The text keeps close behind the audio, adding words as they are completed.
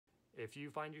If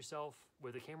you find yourself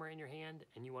with a camera in your hand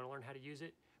and you want to learn how to use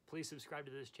it, please subscribe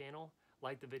to this channel,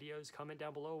 like the videos, comment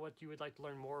down below what you would like to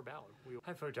learn more about.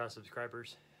 Hi Photos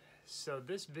subscribers. So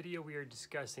this video we are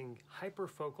discussing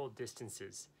hyperfocal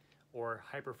distances or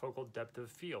hyperfocal depth of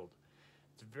field.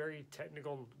 It's a very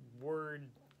technical word,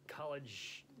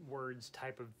 college words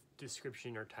type of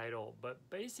description or title, but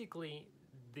basically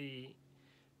the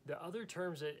other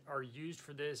terms that are used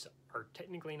for this are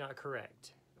technically not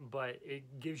correct, but it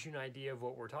gives you an idea of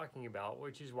what we're talking about,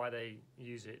 which is why they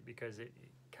use it, because it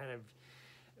kind of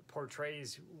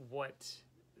portrays what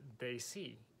they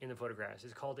see in the photographs.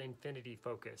 It's called infinity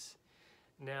focus.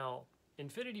 Now,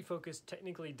 infinity focus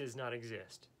technically does not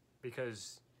exist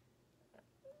because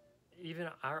even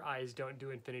our eyes don't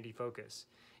do infinity focus.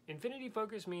 Infinity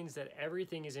focus means that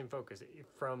everything is in focus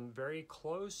from very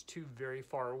close to very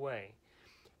far away.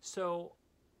 So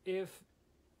if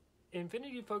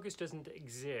infinity focus doesn't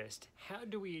exist, how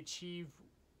do we achieve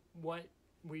what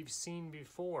we've seen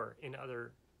before in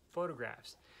other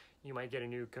photographs? You might get a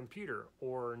new computer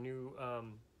or a new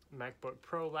MacBook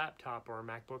Pro laptop or a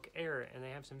MacBook Air, and they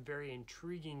have some very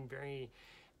intriguing, very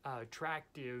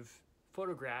attractive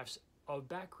photographs of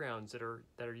backgrounds that are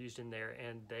used in there,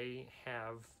 and they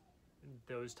have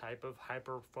those type of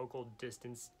hyperfocal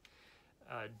distance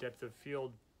depth of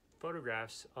field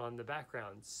photographs on the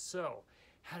background. So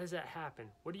how does that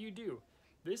happen? What do?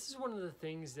 This is one of the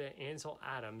things that Ansel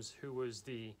Adams, who was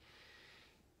the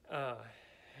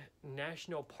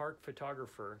national park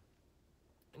photographer,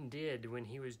 did when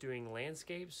he was doing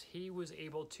landscapes. He was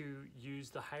able to use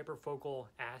the hyperfocal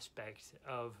aspect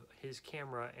of his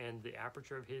camera and the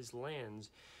aperture of his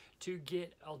lens to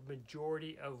get a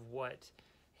majority of what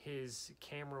his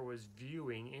camera was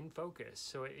viewing in focus.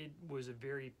 So it was a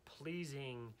very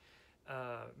pleasing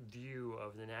view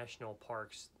of the national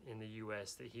parks in the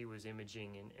US that he was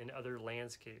imaging, and other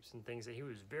landscapes and things that he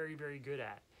was very, very good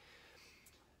at.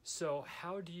 So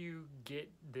how do you get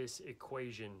this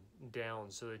equation down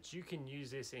so that you can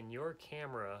use this in your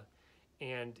camera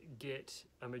and get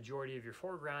a majority of your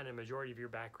foreground and majority of your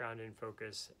background in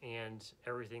focus, and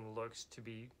everything looks to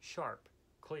be sharp,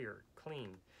 clear,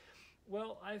 clean?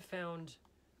 Well, I found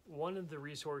one of the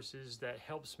resources that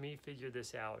helps me figure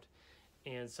this out,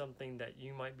 and something that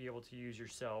you might be able to use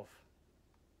yourself,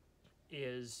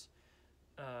 is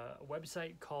a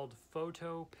website called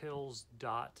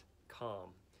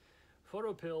photopills.com.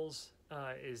 Photopills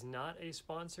is not a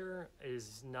sponsor,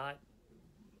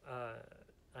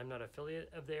 I'm not affiliate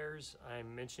of theirs.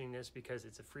 I'm mentioning this because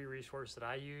it's a free resource that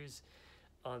I use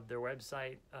on their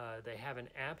website. They have an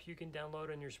app you can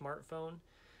download on your smartphone.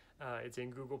 It's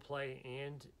in Google Play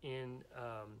and in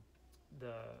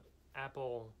the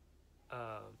Apple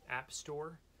App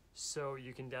Store. So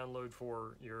you can download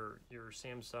for your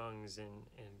Samsungs and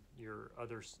your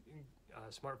other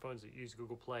smartphones that use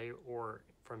Google Play, or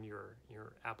from your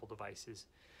Apple devices.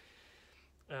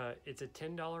 It's a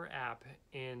 $10 app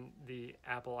in the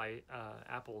Apple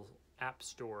App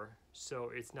Store, so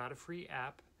it's not a free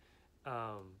app.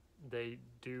 They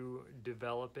do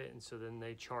develop it, and so then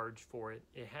they charge for it.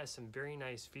 It has some very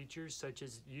nice features, such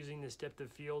as using this depth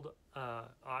of field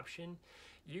option.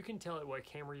 You can tell it what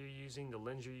camera you're using, the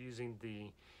lens you're using,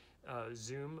 the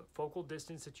zoom focal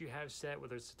distance that you have set,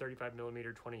 whether it's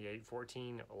 35mm, 28,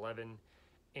 14, 11,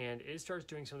 and it starts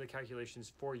doing some of the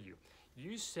calculations for you.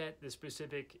 You set the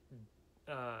specific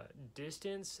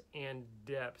distance and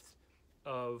depth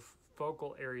of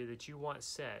focal area that you want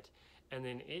set, and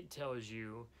then it tells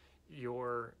you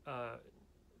your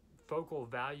focal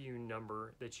value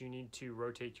number that you need to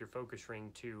rotate your focus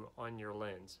ring to on your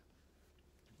lens.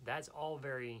 That's all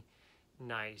very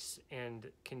nice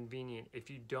and convenient. If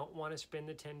you don't want to spend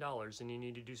the $10 and you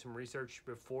need to do some research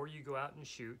before you go out and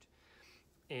shoot,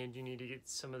 and you need to get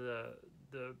some of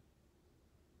the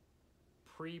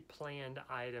pre-planned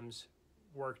items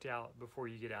worked out before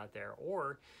you get out there,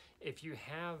 or if you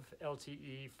have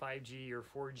LTE, 5G, or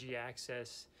 4G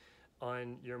access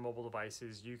on your mobile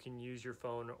devices, you can use your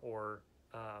phone or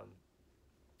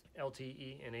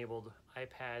LTE enabled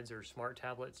iPads or smart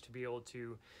tablets to be able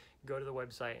to go to the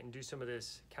website and do some of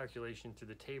this calculation through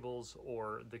the tables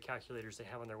or the calculators they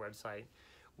have on their website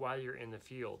while you're in the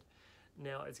field.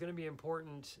 Now, it's going to be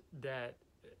important that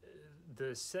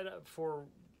the setup for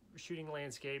shooting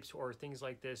landscapes or things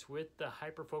like this with the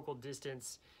hyperfocal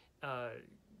distance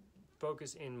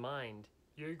focus in mind,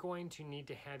 you're going to need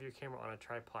to have your camera on a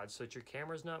tripod so that your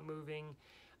camera's not moving.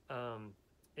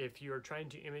 If you're trying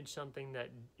to image something that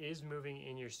is moving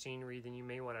in your scenery, then you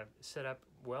may want to set up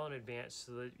well in advance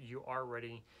so that you are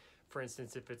ready. For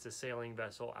instance, if it's a sailing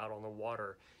vessel out on the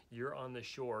water, you're on the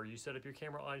shore, you set up your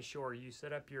camera on shore, you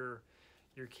set up your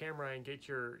your camera and get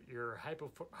your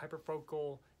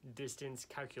hyperfocal distance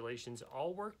calculations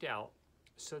all worked out,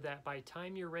 so that by the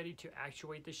time you're ready to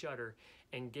actuate the shutter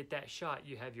and get that shot,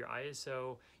 you have your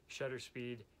ISO, shutter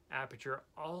speed, aperture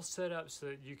all set up so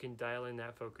that you can dial in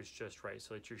that focus just right.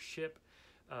 So that your ship,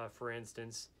 for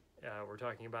instance, we're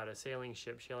talking about a sailing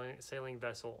ship, sailing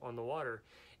vessel on the water,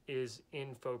 is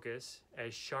in focus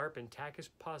as sharp and tack as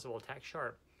possible, tack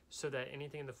sharp, so that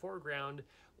anything in the foreground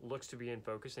looks to be in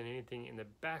focus and anything in the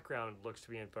background looks to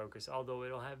be in focus, although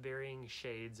it'll have varying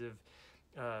shades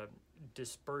of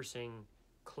dispersing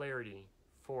clarity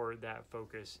for that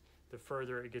focus the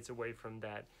further it gets away from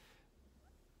that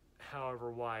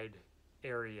however wide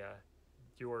area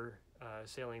your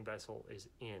sailing vessel is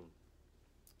in.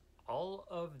 All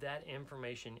of that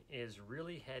information is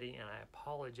really heady, and I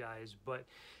apologize, but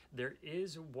there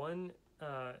is one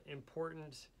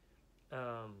important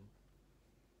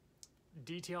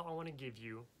detail I want to give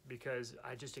you, because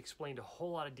I just explained a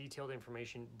whole lot of detailed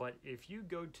information. But if you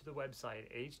go to the website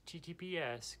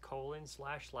https://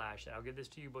 I'll give this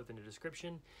to you both in the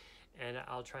description, and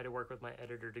I'll try to work with my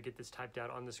editor to get this typed out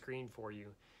on the screen for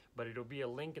you, but it'll be a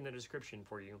link in the description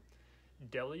for you.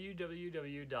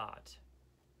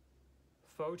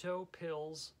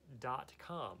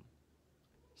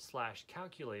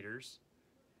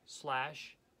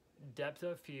 www.photopills.com/calculators/depth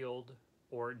of field,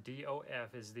 or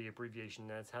DOF is the abbreviation.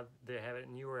 That's how they have it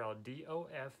in URL.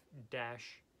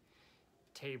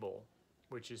 DOF-table,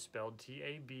 which is spelled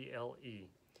TABLE.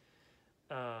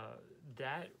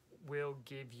 That will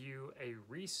give you a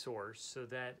resource so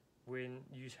that when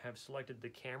you have selected the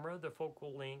camera, the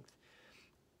focal length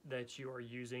that you are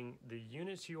using, the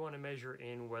units you want to measure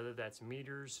in, whether that's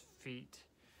meters, feet,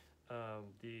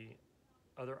 the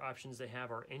other options they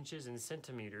have are inches and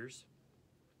centimeters,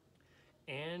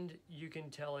 and you can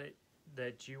tell it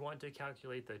that you want to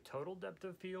calculate the total depth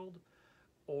of field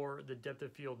or the depth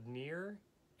of field near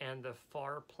and the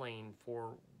far plane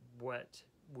for what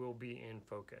will be in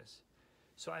focus.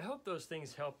 So I hope those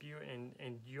things help you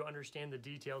and you understand the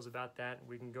details about that.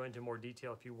 We can go into more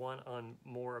detail if you want on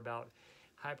more about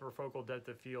hyperfocal depth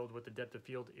of field, what the depth of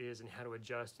field is and how to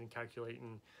adjust and calculate.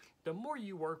 And the more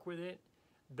you work with it,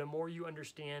 the more you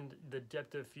understand the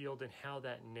depth of field and how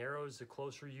that narrows the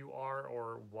closer you are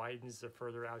or widens the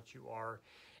further out you are,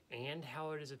 and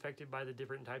how it is affected by the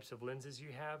different types of lenses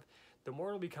you have, the more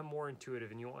it'll become more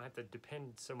intuitive and you won't have to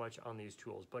depend so much on these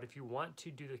tools. But if you want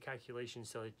to do the calculations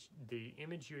so that the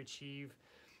image you achieve,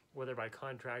 whether by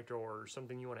contract or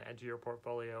something you want to add to your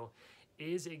portfolio,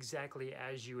 is exactly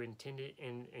as you intend it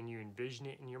and you envision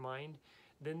it in your mind,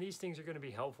 then these things are going to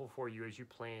be helpful for you as you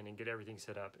plan and get everything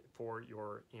set up for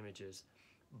your images.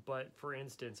 But for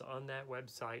instance, on that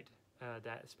website,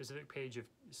 that specific page of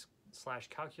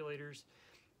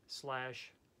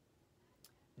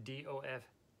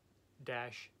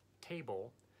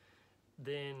 /calculators/DOF-table,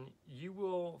 then you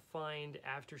will find,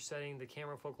 after setting the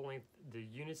camera focal length, the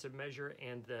units of measure,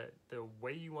 and the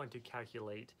way you want to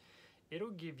calculate, it'll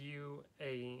give you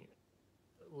a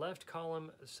left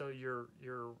column, so your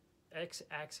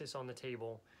x-axis on the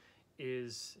table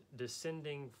is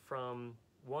descending from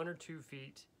 1 or 2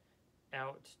 feet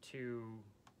out to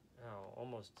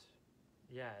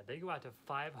they go out to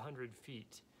 500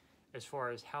 feet as far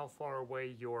as how far away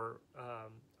your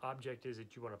object is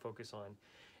that you want to focus on,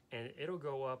 and it'll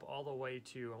go up all the way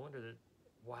to,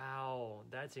 wow,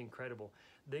 that's incredible.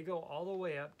 They go all the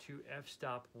way up to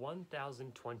f-stop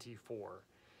 1024.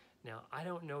 Now, I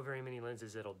don't know very many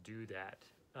lenses that'll do that.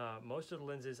 Most of the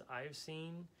lenses I've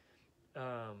seen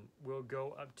will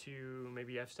go up to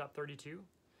maybe f-stop 32.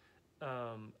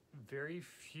 Very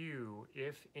few,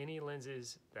 if any,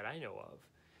 lenses that I know of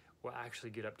will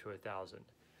actually get up to 1,000.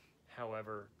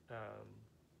 However,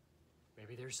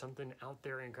 maybe there's something out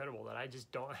there incredible that I just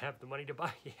don't have the money to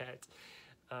buy yet.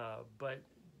 But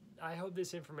I hope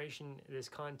this information, this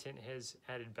content has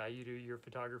added value to your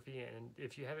photography. And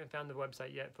if you haven't found the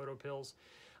website yet, PhotoPills,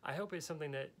 I hope it's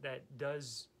something that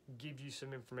does give you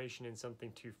some information and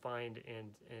something to find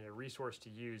and a resource to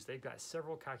use. They've got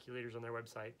several calculators on their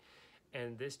website,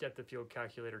 and this depth of field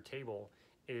calculator table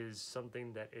is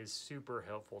something that is super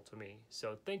helpful to me.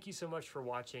 So thank you so much for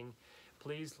watching.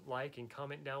 Please like and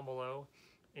comment down below.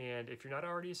 And if you're not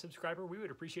already a subscriber, we would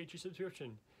appreciate your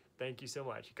subscription. Thank you so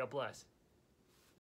much. God bless.